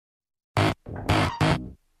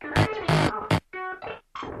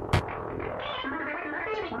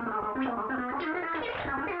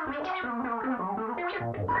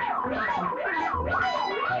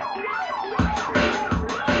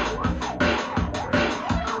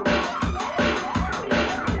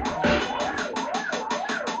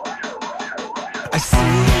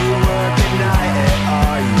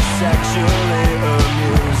sexually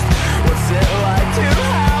amused. What's it like to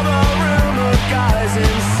have a room of guys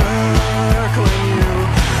encircling you?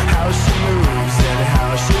 How she moves and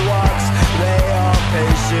how she walks, they all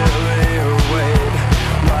patiently wait,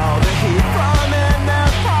 while the heat from in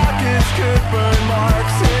their pockets could burn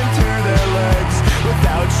marks into their legs.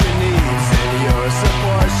 Without your needs and your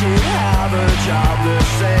support, she'd have a job the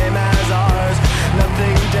same as ours.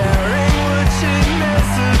 Nothing daring, would she miss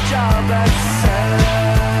a job that's sex,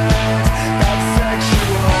 that's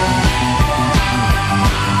sexual?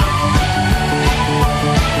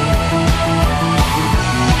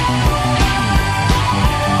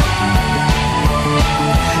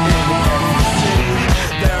 In every city,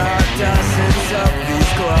 there are dozens of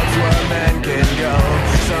these clubs where men can go.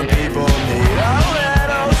 Some people need a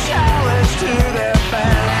little challenge to their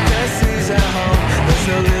fantasies at home. There's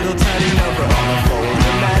a little tiny number on a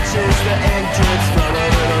folder matches the ink drips from a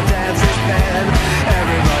little dancer's pen.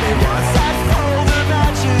 Everybody wants that folder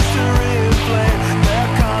matches to reinflame their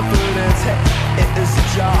confidence. Hey, it is a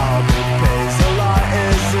job, it pays a lot.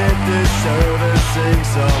 Is it this servicing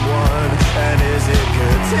someone? And is it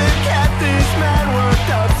good to get these men worked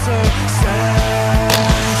up so sexual?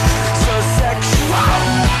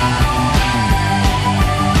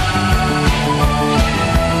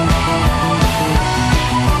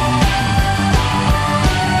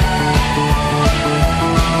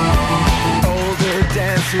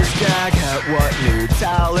 Dancers gag at what new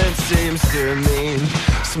talent seems to mean.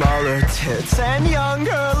 Smaller tits and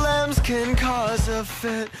younger limbs can cause a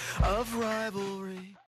fit of rivalry.